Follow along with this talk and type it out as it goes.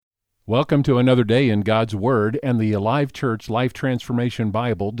Welcome to another day in God's Word and the Alive Church Life Transformation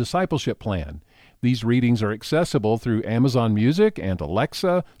Bible Discipleship Plan. These readings are accessible through Amazon Music and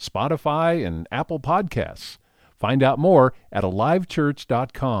Alexa, Spotify, and Apple Podcasts. Find out more at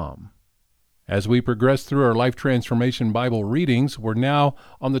alivechurch.com. As we progress through our Life Transformation Bible readings, we're now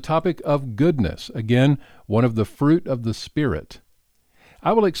on the topic of goodness, again, one of the fruit of the Spirit.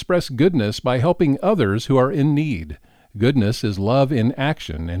 I will express goodness by helping others who are in need. Goodness is love in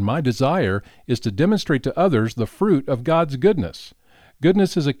action, and my desire is to demonstrate to others the fruit of God's goodness.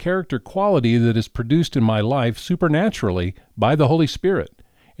 Goodness is a character quality that is produced in my life supernaturally by the Holy Spirit.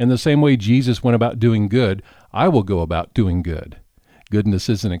 In the same way Jesus went about doing good, I will go about doing good. Goodness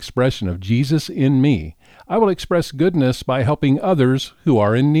is an expression of Jesus in me. I will express goodness by helping others who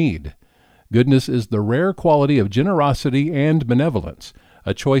are in need. Goodness is the rare quality of generosity and benevolence,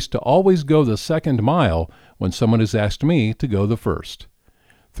 a choice to always go the second mile when someone has asked me to go the first.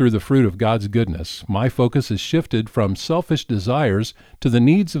 Through the fruit of God's goodness, my focus is shifted from selfish desires to the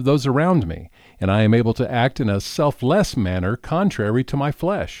needs of those around me, and I am able to act in a selfless manner contrary to my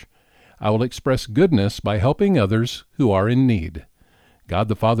flesh. I will express goodness by helping others who are in need. God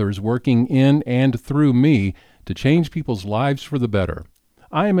the Father is working in and through me to change people's lives for the better.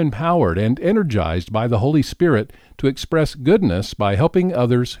 I am empowered and energized by the Holy Spirit to express goodness by helping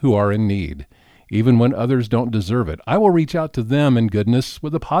others who are in need. Even when others don't deserve it, I will reach out to them in goodness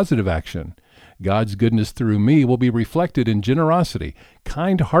with a positive action. God's goodness through me will be reflected in generosity,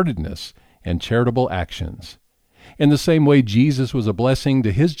 kind-heartedness, and charitable actions. In the same way Jesus was a blessing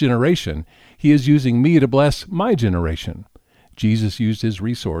to his generation, he is using me to bless my generation. Jesus used his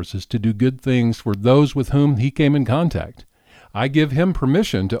resources to do good things for those with whom he came in contact. I give him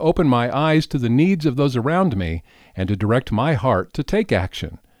permission to open my eyes to the needs of those around me and to direct my heart to take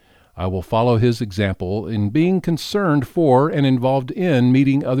action. I will follow his example in being concerned for and involved in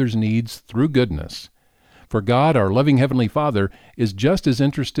meeting others' needs through goodness. For God, our loving Heavenly Father, is just as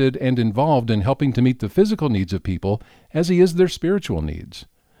interested and involved in helping to meet the physical needs of people as he is their spiritual needs.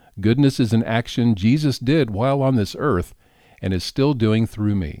 Goodness is an action Jesus did while on this earth and is still doing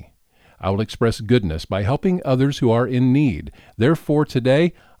through me. I will express goodness by helping others who are in need. Therefore,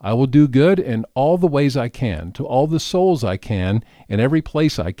 today, I will do good in all the ways I can, to all the souls I can, in every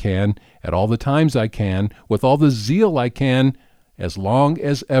place I can, at all the times I can, with all the zeal I can, as long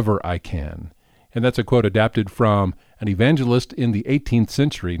as ever I can. And that's a quote adapted from an evangelist in the 18th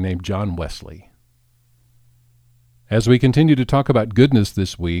century named John Wesley. As we continue to talk about goodness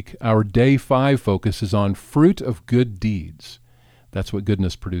this week, our Day 5 focus is on fruit of good deeds. That's what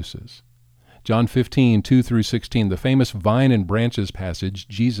goodness produces. John 15, 2 through 16, the famous vine and branches passage,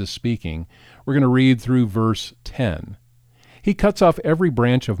 Jesus speaking, we're going to read through verse 10. He cuts off every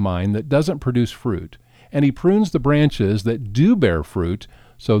branch of mine that doesn't produce fruit, and he prunes the branches that do bear fruit,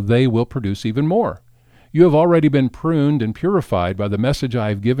 so they will produce even more. You have already been pruned and purified by the message I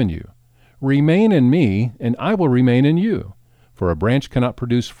have given you. Remain in me, and I will remain in you. For a branch cannot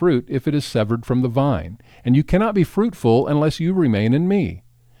produce fruit if it is severed from the vine, and you cannot be fruitful unless you remain in me.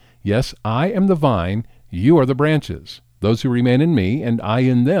 Yes, I am the vine, you are the branches. Those who remain in me, and I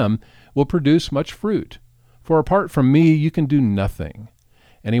in them, will produce much fruit. For apart from me you can do nothing.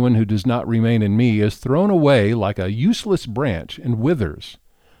 Anyone who does not remain in me is thrown away like a useless branch and withers.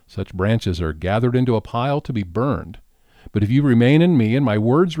 Such branches are gathered into a pile to be burned. But if you remain in me, and my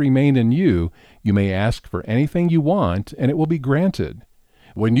words remain in you, you may ask for anything you want, and it will be granted.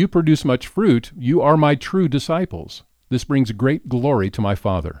 When you produce much fruit, you are my true disciples. This brings great glory to my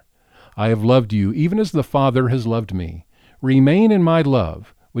Father. I have loved you, even as the Father has loved me. Remain in my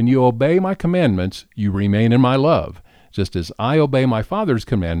love. When you obey my commandments, you remain in my love, just as I obey my Father's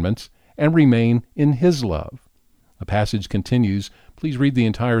commandments and remain in his love. The passage continues. Please read the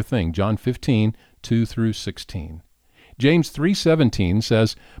entire thing, John 15, 2 through 16. James 3:17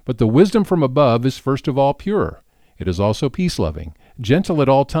 says, "But the wisdom from above is first of all pure. It is also peace-loving, gentle at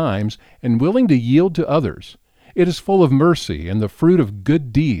all times, and willing to yield to others. It is full of mercy and the fruit of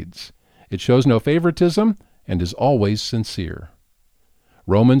good deeds. It shows no favoritism and is always sincere."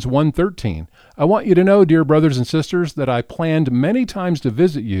 Romans 1:13, "I want you to know, dear brothers and sisters, that I planned many times to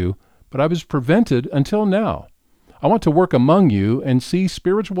visit you, but I was prevented until now. I want to work among you and see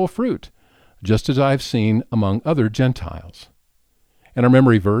spiritual fruit, just as I have seen among other Gentiles." And our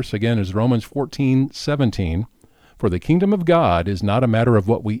memory verse, again, is Romans 14:17, "For the kingdom of God is not a matter of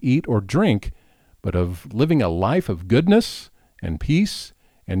what we eat or drink, but of living a life of goodness and peace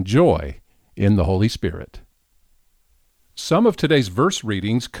and joy in the Holy Spirit." Some of today's verse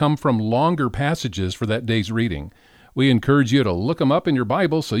readings come from longer passages for that day's reading. We encourage you to look them up in your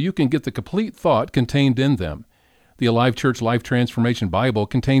Bible so you can get the complete thought contained in them. The Alive Church Life Transformation Bible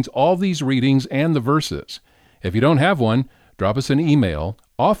contains all these readings and the verses. If you don't have one, drop us an email,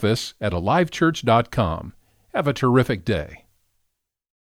 office@alivechurch.com. Have a terrific day.